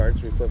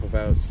up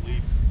about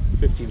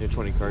 15 to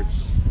 20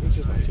 carts, which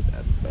is not too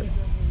bad. But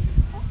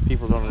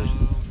people don't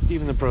understand.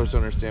 Even the pros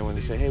don't understand when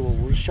they say, hey, well,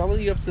 we'll shuttle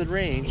you up to the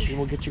range and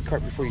we'll get you a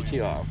cart before you tee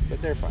off. But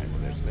they're fine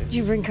with it. Do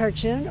you bring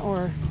carts in,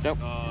 or? Nope.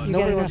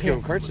 Nobody wants to give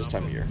them carts this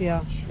time of year.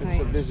 Yeah. It's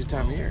a busy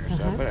time of year.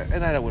 So,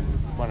 and I wouldn't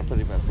want to put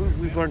it back.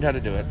 We've learned how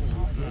to do it.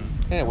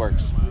 And it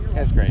works.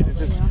 It's great. It's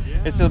just,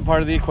 it's a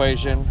part of the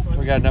equation.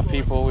 We got enough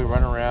people. We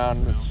run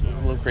around. It's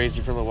a little crazy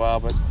for a little while,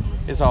 but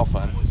it's all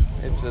fun.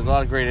 It's a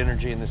lot of great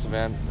energy in this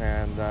event,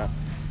 and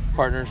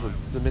partners with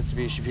the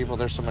Mitsubishi people.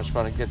 They're so much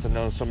fun. I get to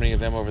know so many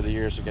of them over the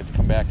years. I get to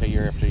come back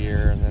year after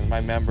year, and then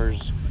my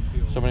members,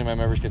 so many of my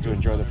members get to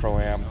enjoy the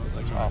Pro-Am.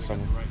 That's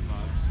awesome.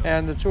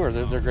 And the tour,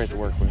 they're great to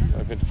work with.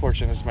 I've been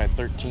fortunate. This is my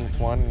 13th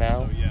one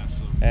now,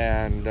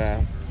 and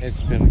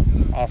it's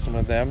been awesome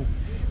with them.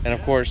 And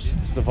of course,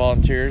 the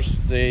volunteers,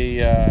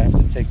 they I have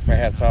to take my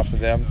hats off to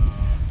them.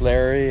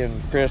 Larry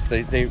and Chris,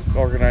 they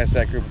organize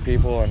that group of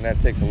people, and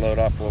that takes a load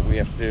off what we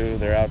have to do.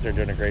 They're out there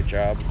doing a great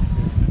job,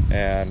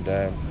 and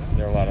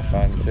they're a lot of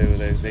fun too.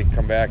 They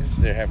come back,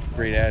 they have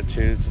great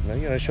attitudes, and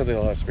they show they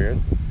all have spirit.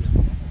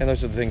 And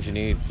those are the things you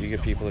need. You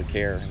get people that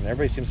care, and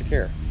everybody seems to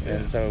care.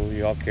 And so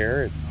you all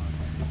care, it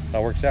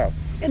all works out.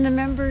 And the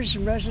members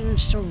and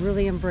residents still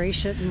really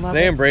embrace it and love it?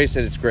 They embrace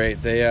it. It's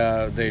great.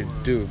 They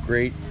do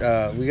great.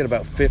 We get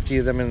about 50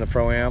 of them in the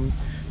Pro-Am.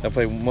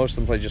 Most of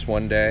them play just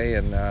one day,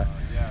 and a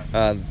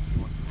lot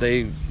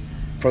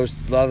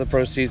of the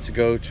proceeds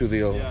go to the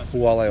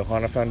Huala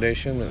Ohana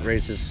Foundation that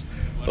raises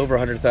over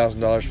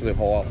 $100,000 for the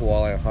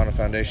Huala Ohana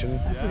Foundation.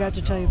 I forgot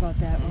to tell you about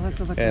that. We'll have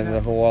to look it up. And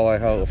the Huala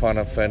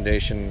Ohana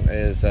Foundation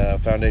is a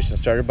foundation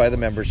started by the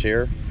members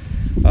here.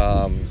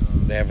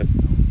 They have it,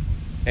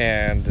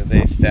 and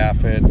they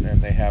staff it,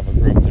 and they have a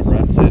group that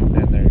runs it,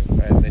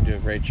 and they do a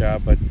great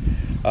job. But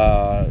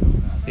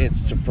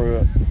it's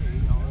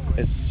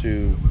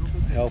to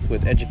help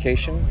with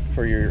education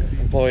for your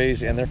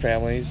employees and their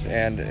families,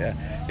 and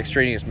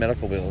extraneous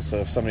medical bills. So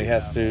if somebody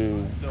has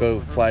to go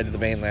fly to the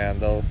mainland,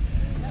 they'll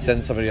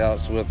send somebody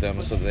else with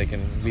them so that they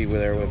can be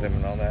there with them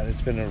and all that. It's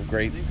been a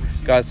great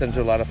godsend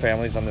to a lot of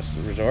families on this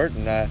resort,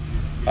 and I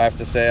have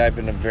to say I've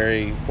been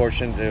very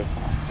fortunate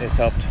it's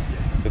helped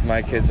with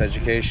my kids'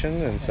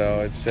 education. And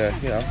so it's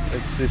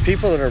it's the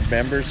people that are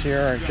members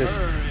here aren't just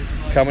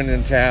coming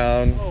in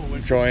town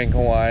enjoying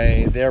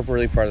Hawaii. They're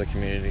really part of the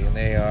community, and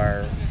they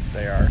are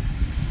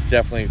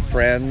definitely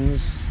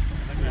friends.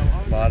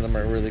 A lot of them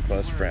are really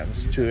close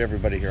friends to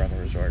everybody here on the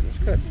resort. It's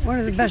good. One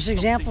of the best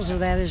examples of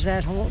that is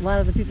that a lot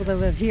of the people that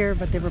live here,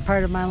 but they were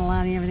part of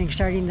Maunalani and everything,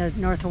 starting the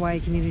North Hawaii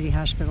Community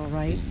Hospital,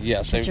 right?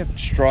 Yes, they have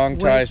strong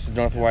ties to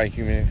North Hawaii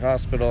Community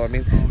Hospital. I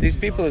mean, these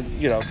people,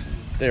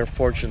 they're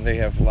fortunate. They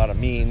have a lot of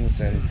means,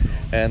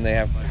 and they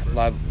have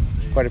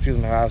quite a few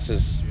of them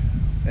houses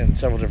in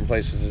several different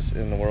places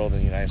in the world in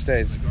the United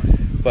States.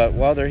 But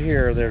while they're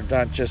here, they're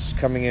not just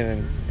coming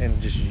in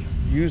and just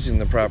using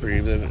the property.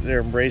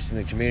 They're embracing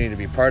the community. To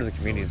be part of the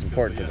community is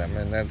important to them,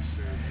 and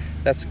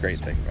that's a great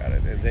thing about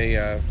it.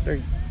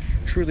 They're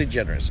truly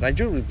generous, and I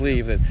truly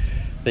believe that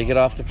they get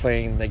off the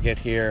plane, they get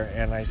here,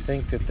 and I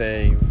think that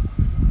they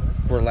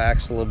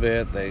relax a little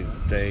bit. They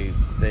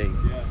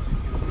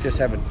just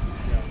haven't.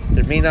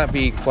 There may not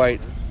be quite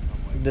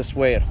this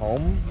way at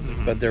home,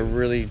 but they're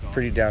really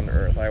pretty down to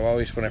earth.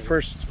 When I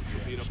first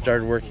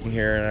started working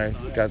here, and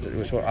it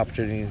was an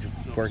opportunity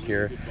to work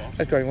here,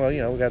 I was going,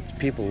 we got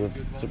people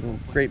with some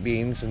great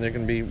beans, and they're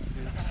going to be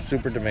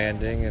super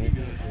demanding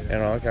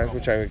and all kinds,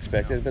 which I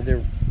expected, but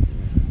they're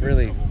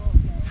really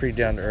pretty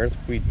down to earth.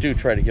 We do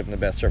try to give them the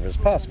best service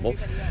possible,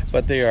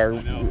 but they are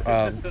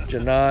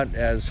not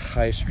as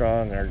high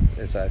strung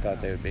as I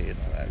thought they would be,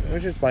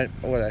 which is what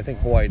I think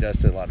Hawaii does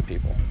to a lot of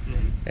people,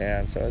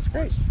 and so it's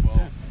great.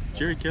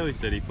 Jerry Kelly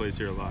said he plays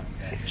here a lot.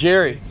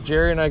 Jerry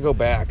and I go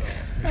back.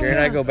 Jerry and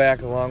I go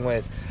back a long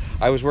ways.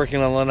 I was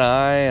working on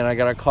Lanai, and I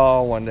got a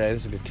call one day.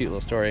 This is a cute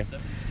little story.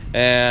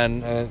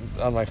 And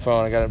on my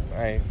phone, I got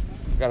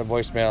a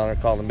voicemail, and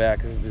I called him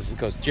back. This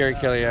goes, Jerry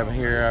Kelly, I'm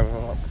here.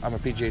 I'm a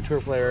PGA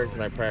Tour player.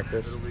 Can I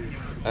practice?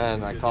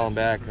 And I called him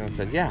back, and I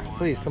said, yeah,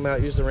 please come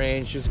out, use the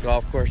range, use the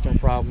golf course, no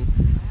problem.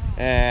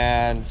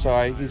 And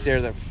so he's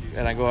there,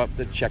 and I go up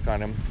to check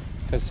on him,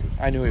 because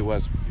I knew he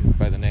was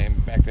by the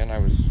name. Back then, I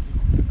was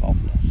golf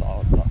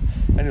solid.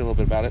 I knew a little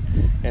bit about it,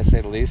 and to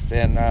say the least.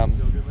 And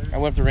I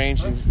went up the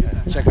range and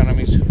checked on him.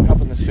 He's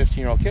helping this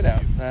 15-year-old kid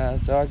out.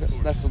 So I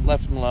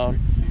left him alone.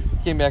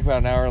 Came back about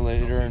an hour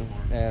later,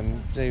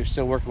 and they were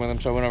still working with him.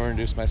 So I went over and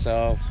introduced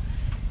myself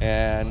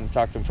and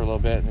talked to him for a little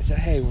bit. And they said,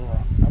 hey,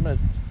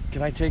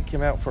 can I take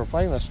him out for a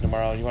playing lesson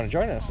tomorrow? You want to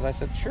join us? And I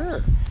said,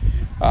 sure.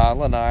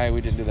 Lanai,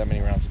 we didn't do that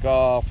many rounds of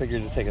golf.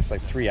 Figured it'd take us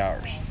like 3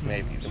 hours,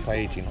 maybe, to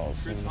play 18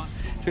 holes. And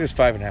it took us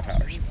 5.5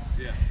 hours.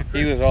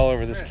 He was all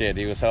over this kid.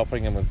 He was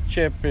helping him with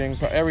chipping,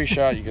 every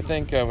shot you could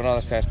think of, and all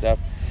this kind of stuff.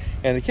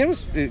 And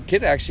the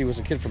kid actually was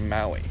a kid from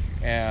Maui,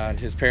 and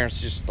his parents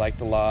just liked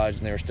the lodge,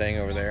 and they were staying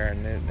over there.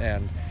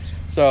 And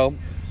so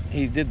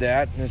he did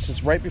that, and this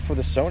is right before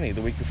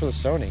the week before the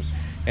Sony.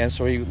 And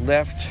so he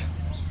left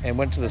and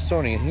went to the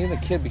Sony, and he and the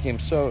kid became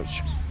so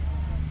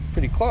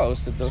pretty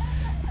close that the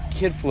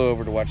kid flew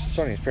over to watch the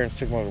Sony. His parents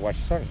took him over to watch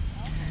the Sony.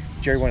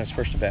 Jerry won his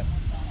first event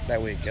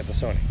that week at the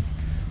Sony.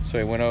 So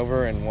he went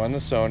over and won the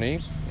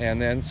Sony.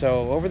 And then,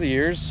 so over the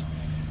years,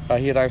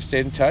 he and I have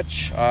stayed in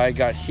touch. I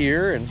got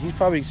here, and he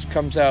probably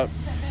comes out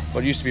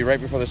what used to be right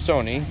before the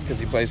Sony, because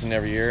he plays in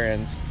every year,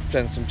 and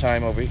spends some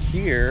time over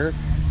here,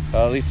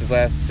 at least his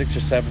last 6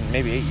 or 7,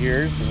 maybe 8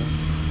 years. And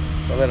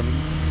I let him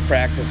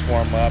practice,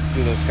 warm up,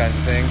 do those kinds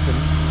of things. And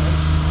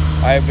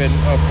I've been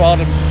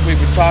followed him. We've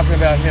been talking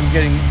about him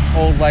getting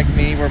old like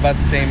me. We're about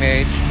the same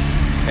age,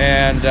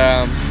 and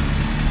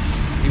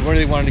he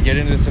really wanted to get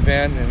into this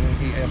event. And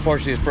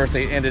unfortunately, his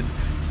birthday ended.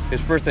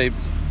 His birthday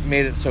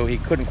made it so he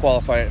couldn't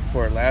qualify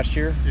for it last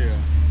year. Yeah.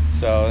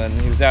 So then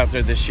he was out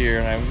there this year,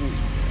 and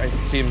I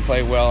see him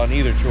play well on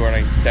either tour, and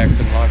I texted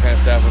him and all that kind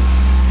of stuff.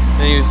 And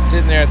then he was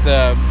sitting there at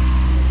the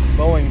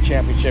Boeing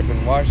Championship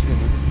in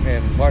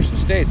Washington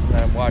State, and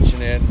I'm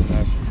watching it,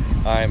 and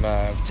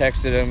I've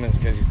texted him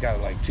because he's got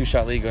like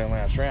 2-shot lead going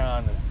last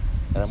round,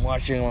 and I'm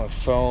watching him on the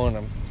phone.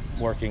 I'm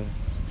working,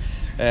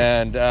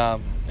 and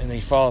he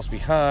falls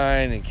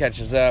behind and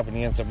catches up, and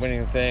he ends up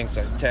winning the thing.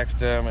 So I text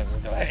him and I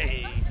go,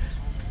 "Hey,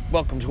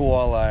 welcome to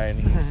Walleye," and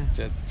he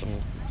said some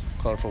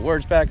colorful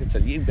words back and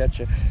said, "You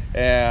betcha,"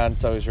 and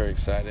so he's very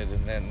excited.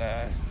 And then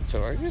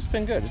so it's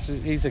been good.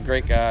 He's a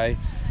great guy.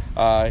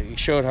 He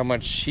showed how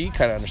much he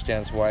kind of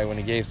understands why when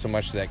he gave so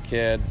much to that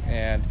kid,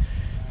 and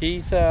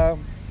he's a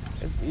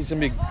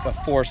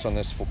force on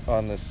this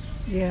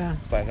Yeah.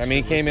 planet. I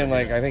mean, he came in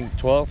like I think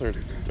 12th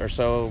or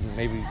so.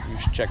 Maybe you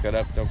should check that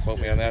up. Don't quote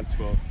me on that.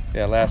 12.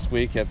 Yeah, last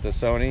week at the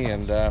Sony,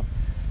 and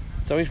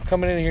so he's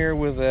coming in here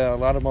with a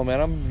lot of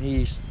momentum.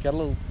 He's got a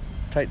little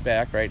tight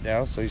back right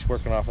now, so he's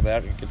working off of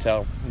that. You could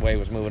tell the way he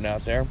was moving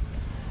out there,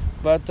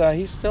 but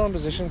he's still in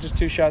position, just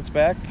 2 shots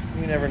back.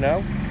 You never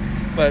know.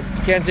 But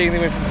you can't take anything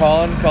away from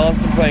Colin. Colin's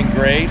been playing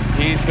great.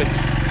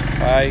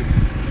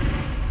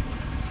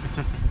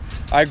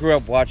 I grew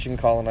up watching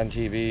Colin on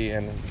TV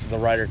and the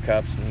Ryder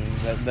Cups,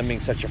 and them being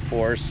such a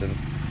force, and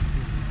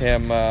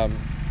him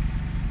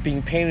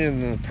being painted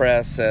in the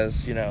press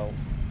as,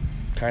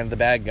 kind of the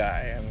bad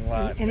guy,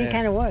 And he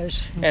kind of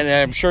was. And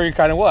I'm sure he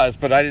kind of was,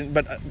 but I didn't.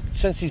 But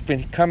since he's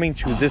been coming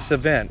to this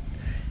event,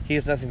 he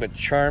is nothing but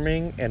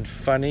charming and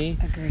funny.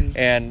 Agreed.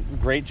 And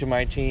great to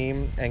my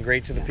team and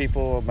great to the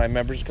people, my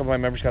members. A couple of my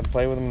members got to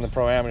play with him in the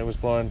Pro-Am, and it was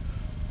blowing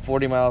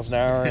 40 miles an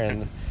hour.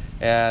 And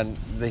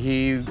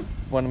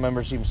one of the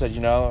members even said,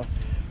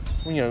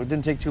 it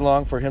didn't take too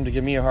long for him to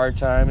give me a hard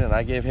time, and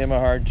I gave him a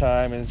hard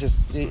time. And it's just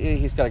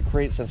he's got a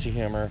great sense of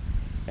humor,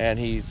 and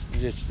he's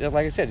just,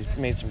 like I said, he's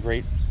made some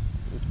great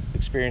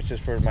experiences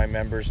for my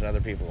members and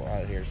other people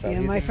out here. So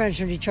my friends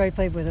from Detroit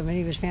played with him, and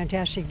he was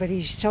fantastic. But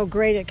he's so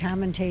great at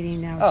commentating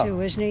now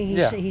too, isn't he?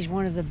 He's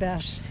one of the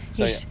best.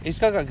 He's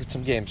got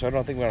some games, so I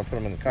don't think we want to put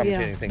him in the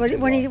commentating thing. But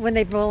when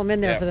they roll him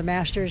in there for the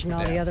Masters and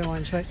all the other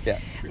ones, but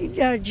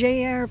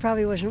JR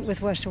probably wasn't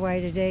with West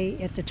Hawaii today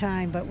at the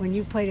time. But when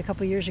you played a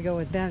couple years ago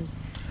with Ben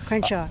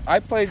Crenshaw,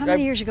 I played. How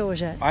many years ago was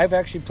that? I've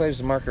actually played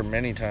as a marker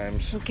many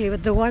times. Okay,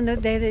 but the one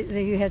that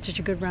you had such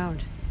a good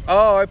round.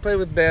 Oh, I played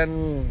with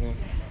Ben.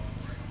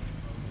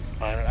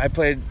 I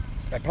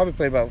probably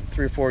played about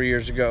 3 or 4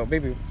 years ago,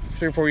 maybe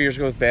 3 or 4 years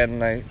ago with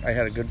Ben, and I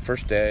had a good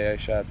first day. I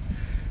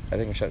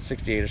think I shot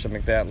 68 or something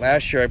like that.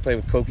 Last year I played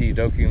with Koki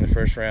Udoki in the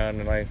first round,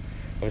 and I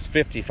was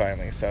 50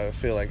 finally, so I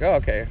feel like,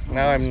 okay,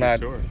 now I'm not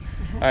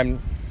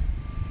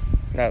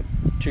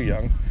too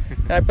young.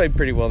 And I played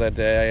pretty well that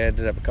day. I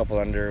ended up a couple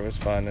under. It was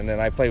fun. And then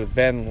I played with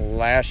Ben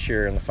last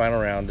year in the final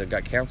round that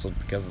got canceled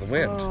because of the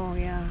wind. Oh,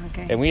 yeah,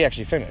 okay. And we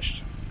actually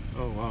finished.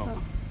 Oh, wow.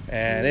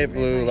 And it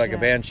blew like a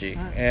banshee.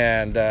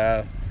 And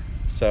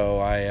so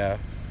I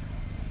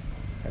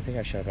think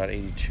I shot about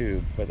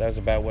 82, but that was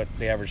about what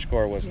the average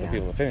score was for the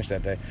people that finished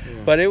that day.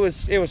 Yeah. But it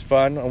was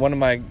fun. One of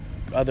my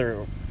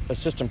other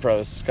assistant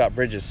pros, Scott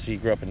Bridges, he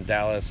grew up in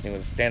Dallas, and he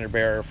was a standard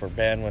bearer for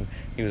Ben when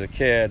he was a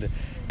kid.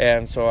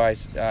 And so I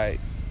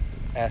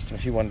asked him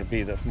if he wanted to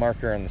be the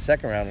marker in the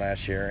second round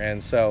last year.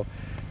 And so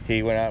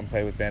he went out and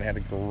played with Ben, had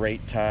a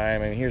great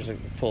time. And here's a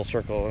full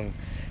circle.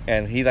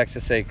 And he likes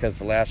to say, because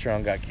the last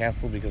round got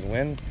canceled because of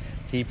wind,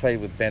 he played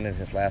with Ben in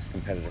his last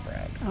competitive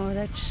round. Oh,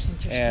 that's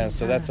interesting. And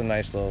so that's a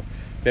nice little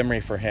memory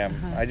for him.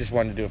 I just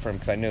wanted to do it for him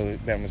because I knew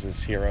Ben was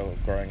his hero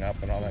growing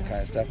up and all that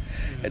kind of stuff.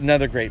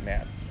 Another great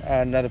man.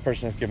 Another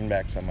person who's given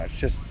back so much.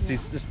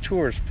 This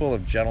tour is full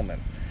of gentlemen.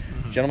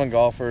 Gentlemen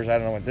golfers, I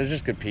don't know what, they're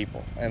just good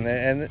people. And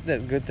the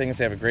good thing is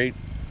they have a great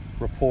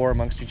rapport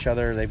amongst each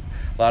other. A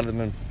lot of them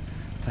have been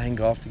playing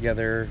golf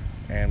together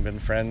and been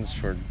friends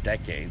for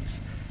decades.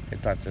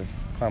 Not to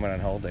comment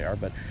on how old they are,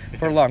 but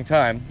for a long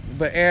time.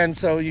 And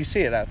so you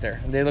see it out there.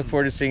 They look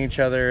forward to seeing each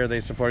other. They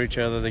support each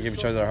other. They give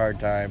each other a hard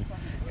time,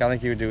 kind of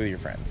like you would do with your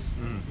friends.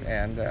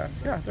 And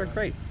they're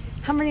great.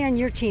 How many on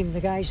your team?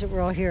 The guys that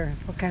were all here.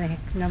 What kind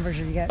of numbers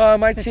have you got?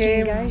 My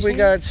team, guys,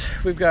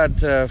 we've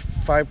got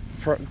 5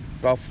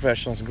 golf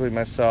professionals, including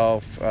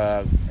myself,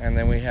 and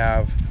then we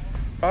have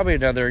probably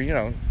another.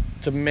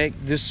 To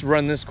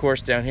run this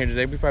course down here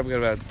today, we probably got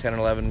about 10 or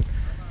 11.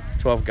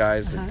 12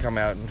 guys that come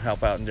out and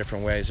help out in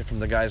different ways, from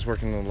the guys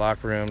working in the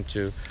locker room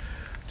to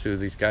to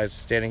these guys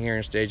standing here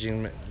and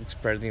staging,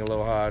 spreading the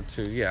aloha.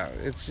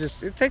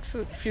 It takes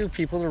a few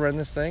people to run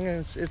this thing,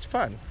 and it's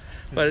fun.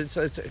 But it's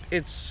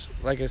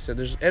like I said,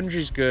 there's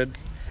energy's good.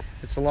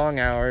 It's the long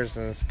hours,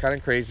 and it's kind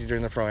of crazy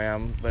during the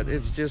Pro-Am, but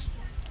it's just,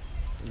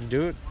 you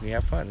do it, you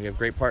have fun. You have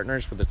great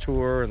partners with the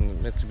Tour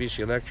and Mitsubishi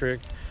Electric,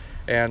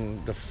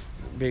 and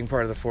being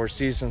part of the Four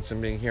Seasons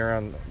and being here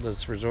on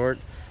this resort.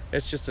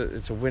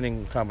 It's a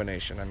winning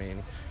combination. I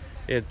mean,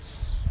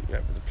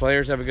 the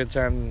players have a good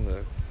time,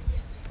 the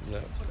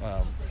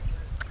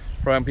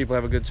Pro-Am people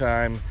have a good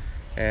time,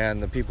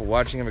 and the people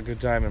watching have a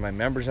good time, and my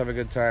members have a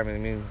good time. I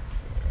mean,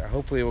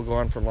 hopefully it will go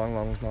on for a long,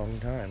 long, long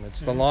time.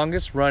 It's the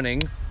longest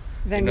running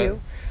venue.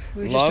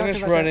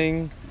 Longest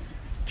running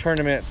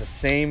tournament at the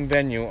same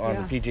venue on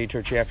the PGA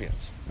Tour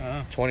Champions.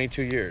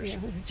 22 years. Yeah,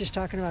 we were just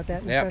talking about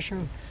that in the press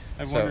room.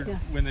 I wondered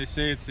when they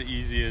say it's the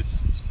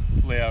easiest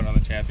layout on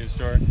the Champions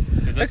Tour.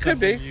 It could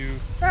be.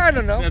 I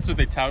don't know. That's what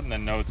they tout in the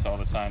notes all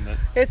the time.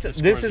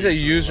 This is a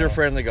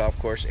user-friendly golf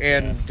course,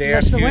 and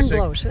Dan the wind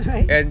blows,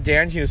 right? And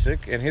Dan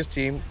Husick and his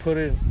team put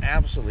in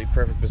absolutely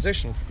perfect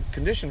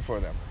condition for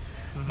them.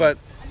 But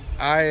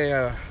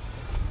I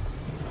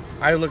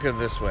look at it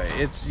this way.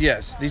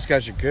 These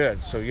guys are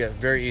good, so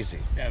very easy.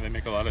 Yeah, they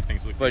make a lot of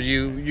things look good. But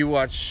you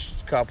watch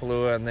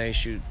Kapalua and they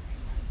shoot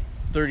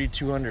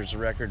 3,200 as a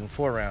record in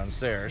 4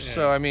 rounds there. Yeah.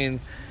 So, I mean,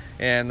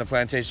 and the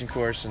Plantation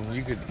course, and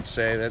you could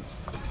say that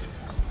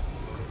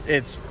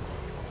it's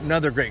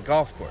another great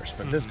golf course.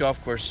 But this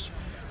golf course,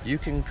 you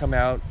can come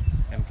out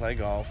and play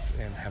golf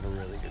and have a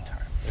really good time.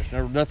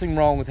 There's nothing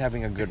wrong with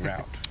having a good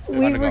round.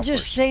 We were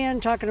just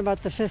talking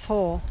about the 5th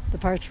hole, the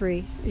par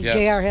 3. Yes.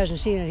 JR hasn't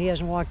seen it. He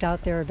hasn't walked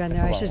out there or been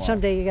there. I said,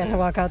 someday you got to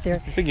walk out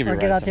there or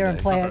get out there and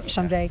play it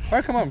someday.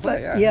 Or come on and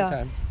play,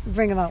 anytime.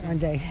 Bring him out one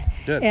day.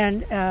 Good.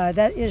 And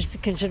that is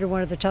considered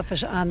one of the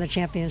toughest on the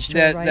Champions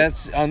Tour, right?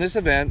 That's on this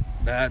event.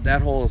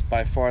 That hole is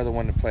by far the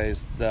one that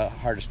plays the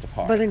hardest to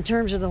par. But in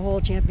terms of the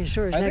whole Champions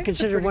Tour, isn't that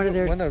considered one of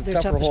their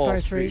toughest holes, par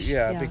 3s?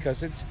 Yeah,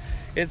 because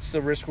it's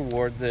the risk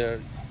reward.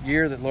 The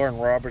year that Lauren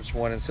Roberts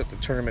won and set the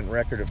tournament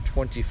record of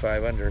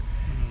 25 under,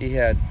 he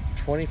had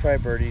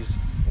 25 birdies,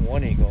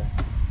 1 eagle,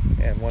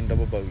 and 1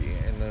 double bogey.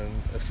 And then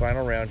the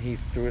final round, he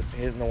hit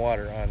in the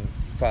water on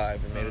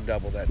 5 and made a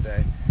double that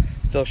day.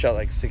 Still shot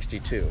like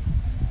 62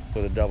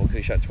 with a double because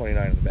he shot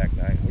 29 in the back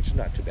 9, which is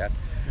not too bad.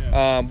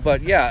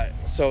 Yeah.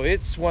 So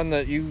it's one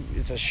that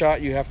it's a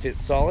shot you have to hit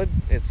solid.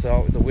 It's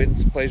the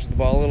wind plays with the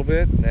ball a little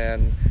bit,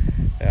 and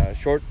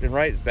short and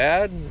right is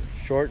bad,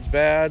 short is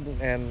bad,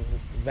 and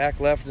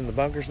back left in the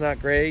bunker's not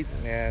great.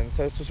 And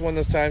so it's just one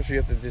of those times where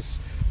you have to just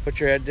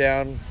put your head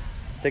down,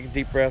 take a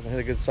deep breath, and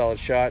hit a good solid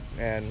shot,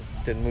 and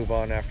then move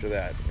on after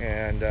that.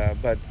 And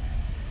but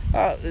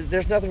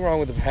there's nothing wrong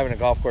with having a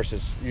golf course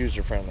that's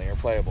user-friendly or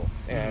playable.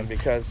 And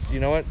because, you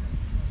know what,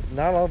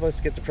 not all of us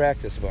get to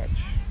practice a bunch.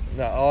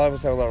 Not all of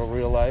us have a lot of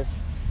real life.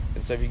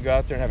 And so if you can go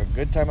out there and have a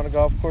good time on a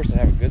golf course and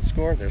have a good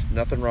score, there's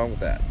nothing wrong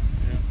with that.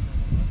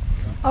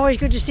 Always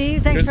good to see you.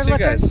 Thanks for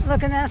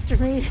looking after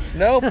me.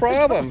 No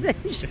problem.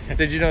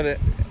 Did you know that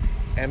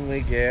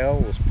Emily Gale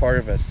was part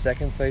of a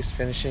second-place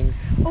finishing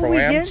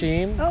Pro-Am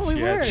team? Oh, we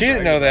were. She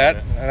didn't know that,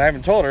 and I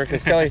haven't told her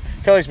because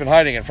Kelly's been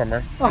hiding it from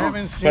her.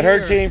 But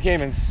her team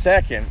came in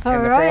second in the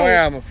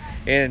Pro-Am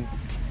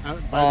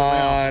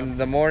on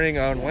the morning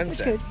on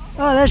Wednesday. That's good.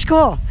 Oh, that's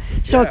cool.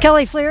 So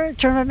Kelly Fleer,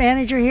 tournament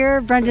manager here.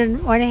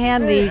 Brendan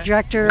Moynihan, the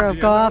director of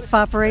golf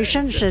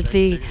operations at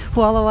the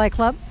Hualalai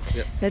Club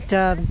at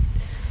the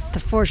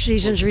Four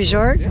Seasons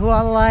Resort.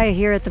 Hualalai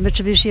here at the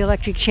Mitsubishi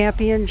Electric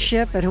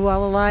Championship at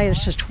Hualalai.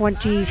 It's the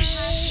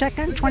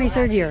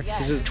 23rd year.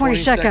 This is the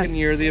 22nd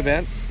year of the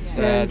event.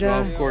 The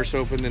golf course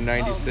opened in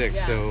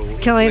 '96. So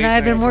Kelly and I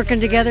have been working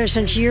together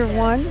since year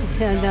 1,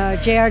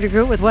 and JR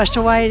DeGroot with West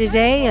Hawaii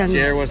today. And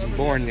JR wasn't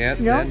born yet,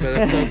 then, but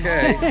it's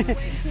okay.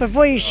 But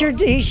boy,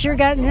 he's sure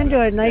gotten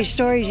into it. Nice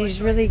stories.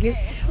 He's really good.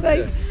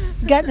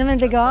 Gotten him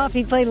into golf.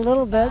 He played a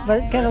little bit,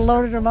 but kind of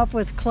loaded him up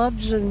with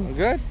clubs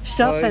and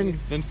stuff. And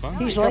it's been fun.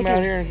 He's come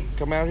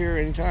out here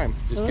anytime.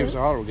 Just give us a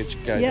holler. We'll get you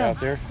guys out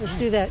there. Let's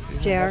do that,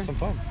 JR. Have some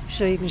fun.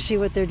 So you can see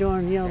what they're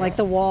doing. Like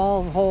the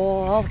wall,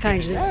 hole, all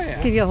kinds of.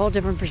 Give you a whole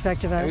different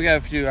perspective out. We got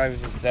a few.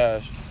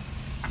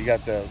 You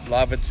got the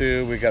lava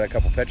tube. We got a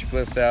couple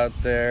petroglyphs out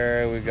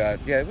there. We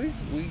got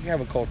we have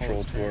a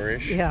cultural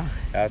tour-ish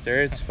out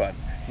there. It's fun.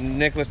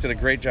 Nicholas did a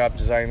great job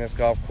designing this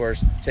golf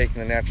course,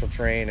 taking the natural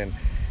terrain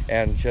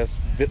and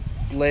just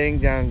laying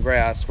down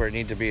grass where it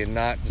needed to be and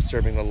not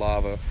disturbing the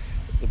lava,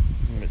 the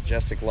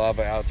majestic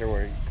lava out there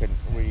where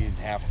you didn't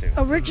have to.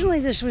 Originally,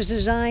 this was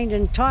designed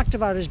and talked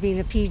about as being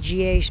a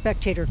PGA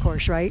spectator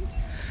course, right?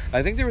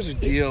 I think there was a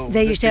deal.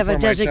 They used to have a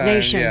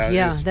designation.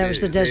 That was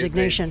the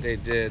designation. They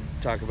did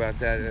talk about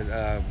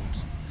that.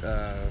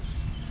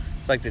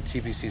 It's like the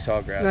TPC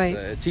Sawgrass. Right.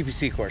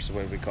 TPC course is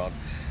what we called.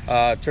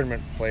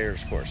 Tournament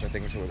players course, I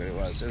think is what it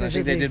was. And I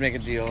think they did make a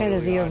deal. Kind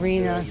of the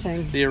arena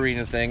thing. The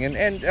arena thing.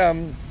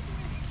 And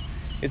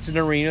it's an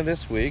arena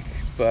this week,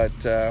 but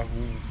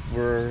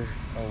we're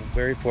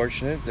very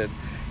fortunate that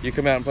you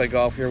come out and play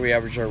golf here. We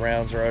average our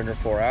rounds are under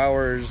 4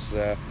 hours.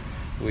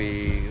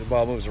 The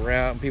ball moves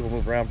around. People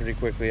move around pretty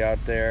quickly out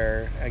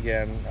there.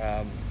 Again,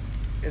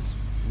 it's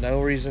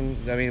no reason.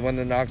 I mean, when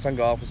the knocks on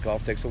golf is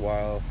golf takes a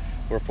while.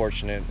 We're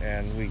fortunate,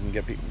 and we can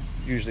get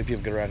usually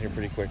people get around here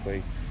pretty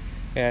quickly.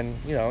 And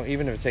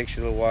even if it takes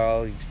you a little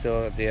while, you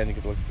still at the end you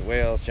get to look at the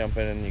whales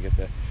jumping, and you get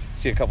to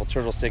see a couple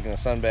turtles taking a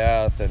sun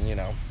bath, and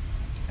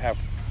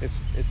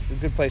it's a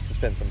good place to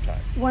spend some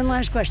time. One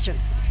last question.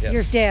 Yes.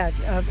 Your dad,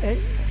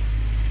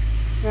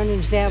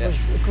 Brendan's dad, was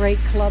a great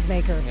club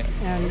maker,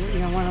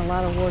 and won a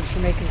lot of awards for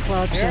making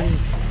clubs. Yeah. And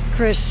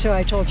Chris, who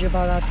I told you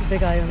about out the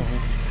Big Island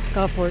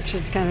Golf Works,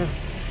 had kind of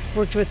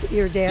worked with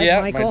your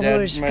dad, Michael, who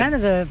is kind of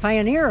the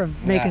pioneer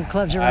of making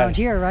clubs around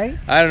here, right?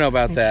 I don't know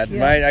about that.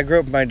 Yeah. I grew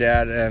up with my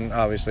dad, and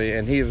obviously,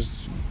 and he was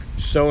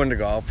so into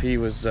golf. He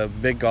was a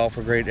big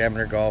golfer, great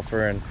amateur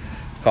golfer, and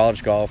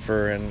college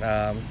golfer, and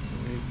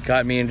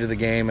got me into the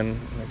game. And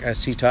I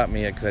guess he taught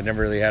me it because I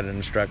never really had an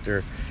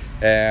instructor.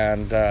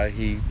 And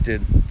he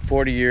did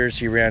 40 years.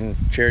 He ran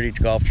charity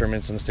golf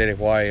tournaments in the state of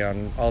Hawaii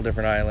on all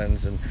different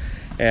islands.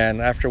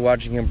 And after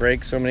watching him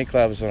break so many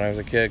clubs when I was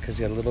a kid, because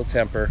he had a little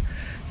temper,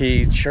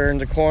 he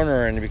turned the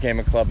corner and he became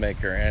a club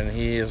maker. And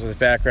he is, with his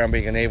background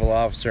being a naval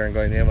officer and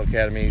going to the Naval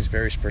Academy, he's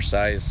very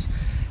precise.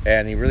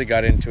 And he really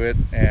got into it,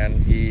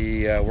 and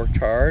he worked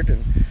hard,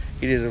 and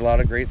he did a lot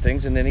of great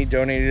things. And then he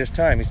donated his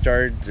time. He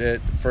started at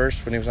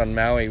first when he was on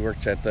Maui. He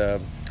worked at the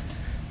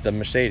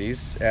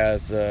Mercedes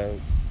as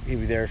he'd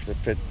be there for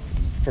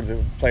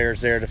the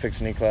players there to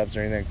fix any clubs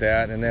or anything like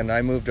that. And then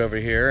I moved over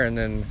here, and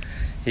then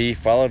he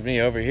followed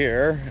me over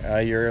here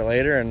a year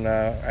later, and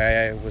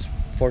I was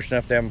fortunate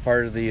enough to have him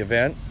part of the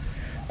event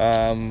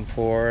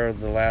for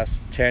the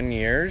last 10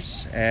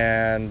 years.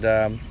 And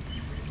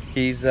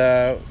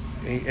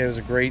it was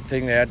a great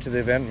thing to add to the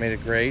event, made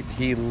it great.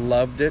 He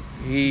loved it.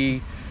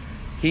 He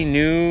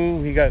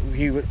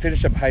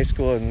finished up high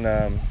school in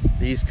the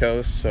East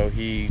Coast, so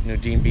he knew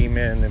Dean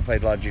Beeman and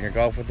played a lot of junior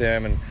golf with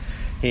him, and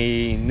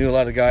he knew a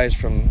lot of guys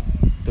from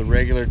the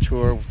regular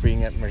tour,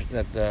 being at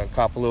the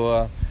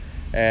Kapalua,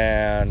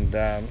 and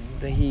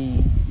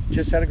he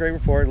just had a great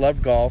rapport.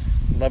 Loved golf,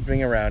 loved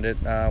being around it.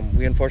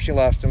 We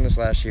unfortunately lost him this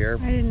last year.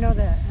 I didn't know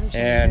that.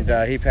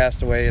 And he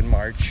passed away in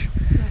March.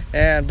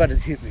 But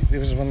it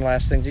was one of the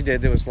last things he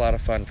did that was a lot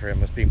of fun for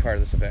him, was being part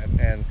of this event.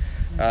 And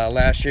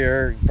last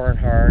year,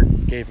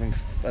 Bernhard gave him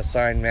a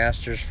signed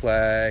Masters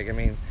flag. I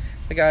mean,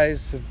 the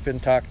guys have been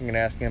talking and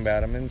asking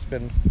about him, and it's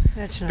been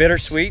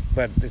bittersweet,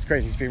 but it's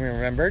great. He's being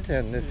remembered,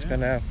 and it's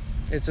been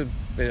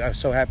I'm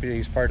so happy that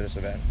he's part of this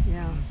event.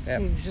 Yeah.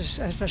 He's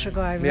a special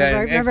guy.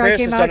 And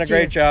Chris has done a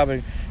great job,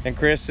 and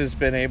Chris has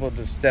been able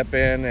to step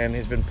in, and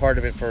he's been part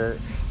of it for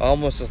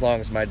almost as long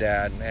as my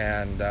dad.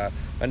 And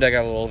my dad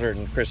got a little older,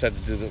 and Chris had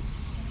to do the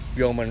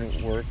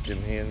yeoman work,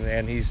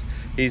 and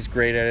he's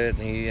great at it.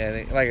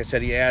 And like I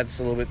said, he adds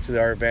a little bit to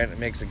our event. It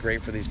makes it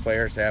great for these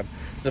players to have.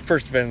 It's the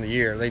first event of the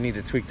year. They need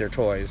to tweak their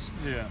toys,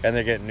 and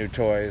they're getting new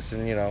toys.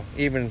 And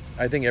even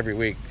I think every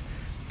week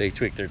they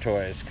tweak their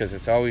toys, because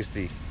it's always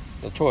the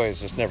toys,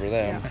 just never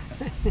them.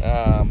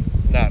 Yeah.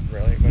 Not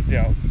really, but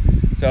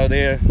so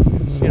it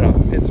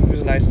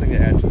was a nice thing to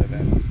add to the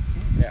event.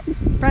 Yeah.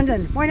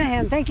 Brendan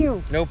Moynihan, thank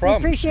you. No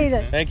problem. We appreciate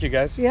it. Thank you,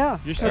 guys. Yeah.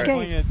 You're still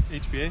playing at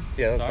HBA?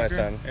 Yeah, that's Soccer? my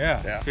son.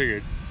 Yeah,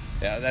 figured.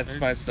 Yeah, that's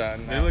my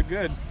son. They look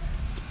good.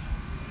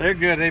 They're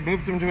good. They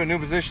moved him to a new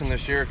position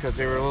this year because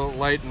they were a little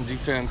light in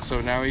defense, so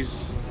now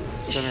he's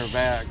center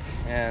back,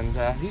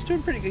 and he's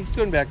doing pretty good. He's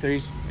doing back there.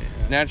 He's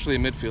naturally a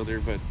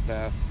midfielder, but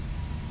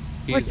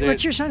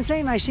what's your son's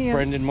name? I see him.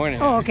 Brendan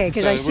Moynihan. Oh, okay,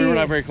 because I see we're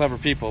not very clever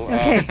people.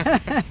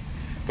 Okay.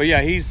 But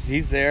yeah,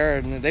 he's there,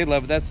 and they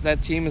love it.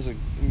 That team is a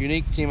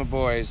unique team of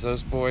boys.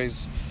 Those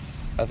boys,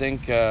 I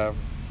think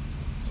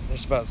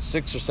there's about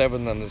 6 or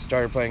 7 of them that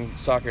started playing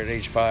soccer at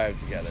age 5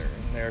 together,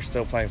 and they're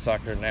still playing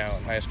soccer now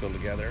in high school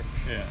together.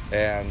 Yeah.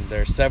 And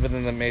there's 7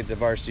 of them made the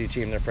varsity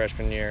team their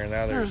freshman year, and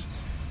now there's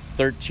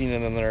 13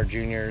 of them that are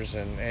juniors,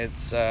 and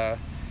it's and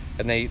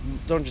they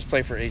don't just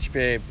play for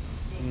HBA.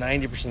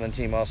 90% of the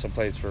team also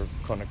plays for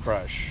Kona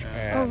Crush.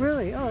 Yeah. Oh,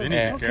 really? Oh,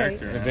 Vinny's okay. a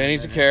character. And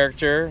Vinny's a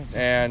character,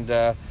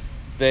 and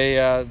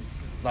they,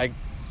 like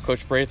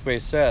Coach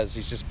Braithwaite says,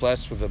 he's just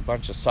blessed with a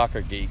bunch of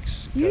soccer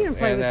geeks. You didn't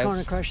play with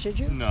Kona Crush, did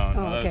you? No,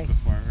 Oh, okay. that was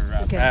before or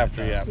after. Okay.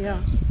 After, yeah.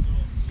 Yeah.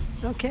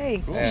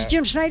 Okay. Cool. Is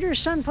Jim Snyder's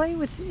son play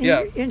with?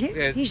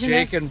 He's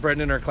Jake and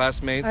Brendan are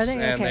classmates, Are they?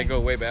 and Okay. they go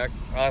way back.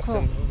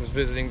 Austin Cool. was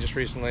visiting just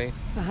recently,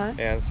 Uh-huh.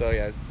 and so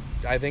yeah,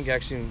 I think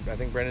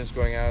Brendan's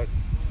going out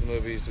to the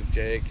movies with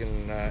Jake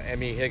and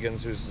Emmy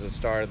Higgins, who's the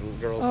star of the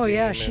girls' team. Oh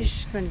yeah, and,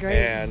 she's been great.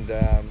 And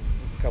a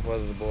couple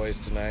of the boys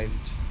tonight.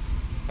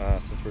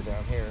 Since we're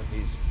down here,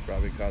 he's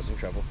probably causing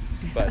trouble,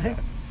 but he's a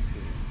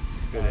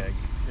good egg.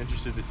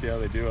 Interested to see how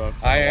they do up.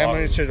 I am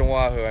interested in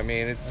Oahu. I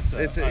mean, it's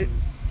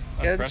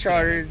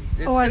uncharted.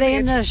 Are they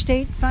in the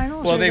state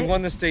finals? Well, they've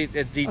won the state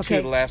at D2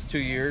 Okay. the last 2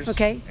 years.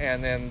 Okay.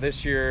 And then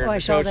this year, I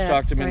the saw coach that,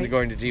 talked him into right.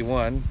 going to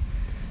D1.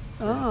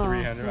 Oh,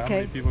 300. How okay.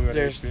 many people go to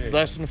There's HBA?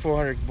 less than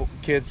 400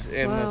 kids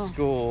in the Wow.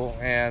 school,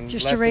 and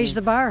Just less to raise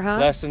than, the bar, huh?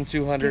 Less than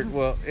 200.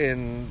 Well,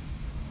 in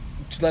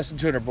less than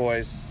 200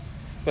 boys.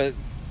 But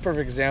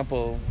perfect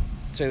example.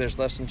 say there's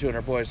less than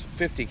 200 boys,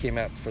 50 came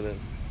out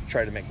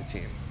try to make the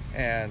team.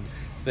 And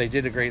they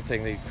did a great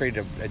thing. They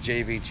created a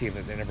JV team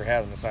that they never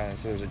had on this island.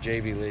 So there was a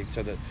JV league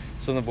so that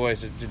some of the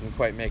boys that didn't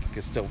quite make it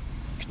could still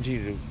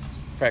continue to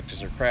practice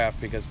their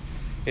craft, because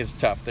it's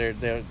tough.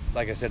 They're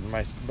like I said,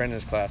 in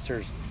Brendan's class,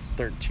 there's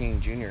 13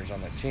 juniors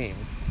on that team.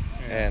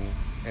 And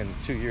in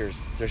 2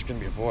 years, there's going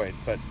to be a void.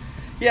 But,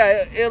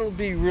 yeah, it'll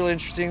be really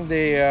interesting.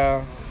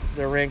 They're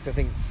ranked, I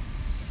think,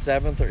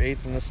 7th or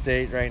 8th in the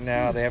state right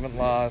now. They haven't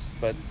lost,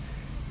 but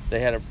they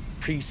had a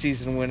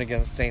preseason win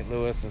against St.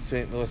 Louis, and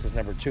St. Louis is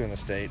number 2 in the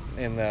state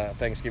in the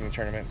Thanksgiving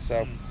tournament.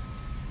 So,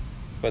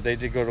 but they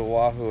did go to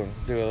Oahu and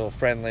do a little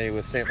friendly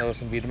with St. Louis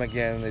and beat them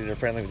again. They did a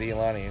friendly with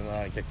Iolani, and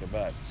Iolani kicked their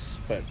butts.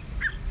 But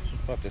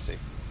we'll have to see.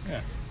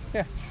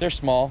 Yeah, they're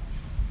small,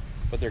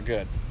 but they're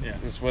good. Yeah,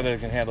 it's whether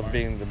they can handle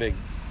being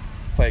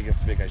play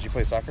against the big guys. You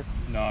play soccer?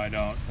 No, I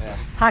don't. Yeah.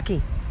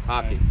 Hockey.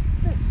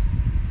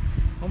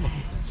 Almost.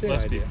 Same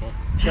Less idea. people.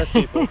 Less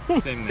people.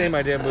 Same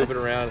idea, moving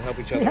around, help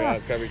each other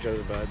out, cover each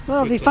other's butt.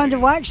 Well, it'll be fun to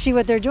watch, see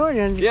what they're doing,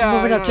 and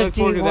moving up to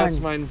D1. That's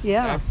mine.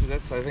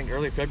 That's I think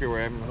early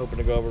February. I'm hoping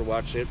to go over to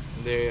watch it.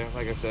 They,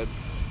 like I said,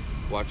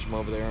 watch them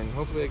over there, and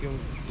hopefully they can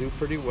do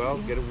pretty well,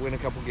 win a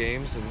couple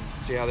games, and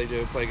see how they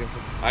do. Play against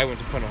them. I went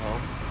to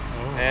Punahou,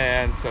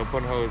 and so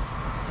Punahou is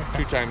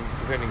 2-time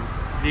defending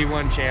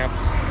D1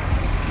 champs,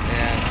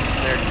 and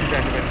they're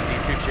 2-time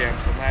defending D2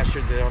 champs. And last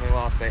year, the only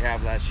loss they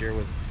have last year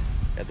was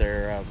at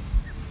their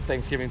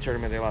Thanksgiving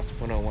tournament. They lost to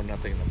Punahou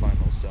 1-0 in the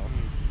finals. So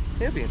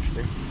it'll be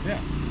interesting. Yeah,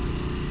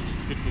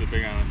 good for the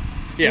Big Island.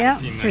 Yeah,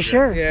 for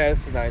sure. Yeah,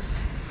 it's nice.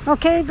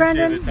 Okay,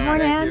 Brendan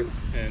Moynihan,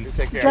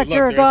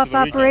 Director of Golf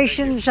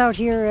Operations out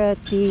here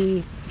at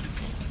the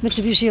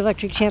Mitsubishi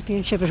Electric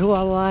Championship at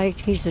Hualalai.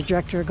 He's the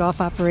Director of Golf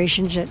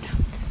Operations at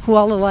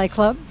Hualalai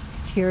Club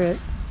here at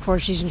Four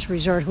Seasons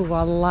Resort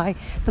Hualalai,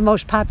 the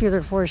most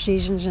popular Four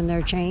Seasons in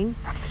their chain.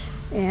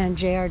 And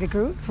J.R.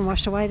 DeGroot from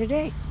West Hawaii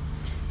Today.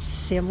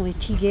 It's the Emily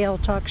T. Gale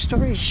Talk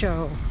Story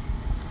Show.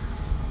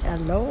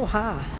 Aloha.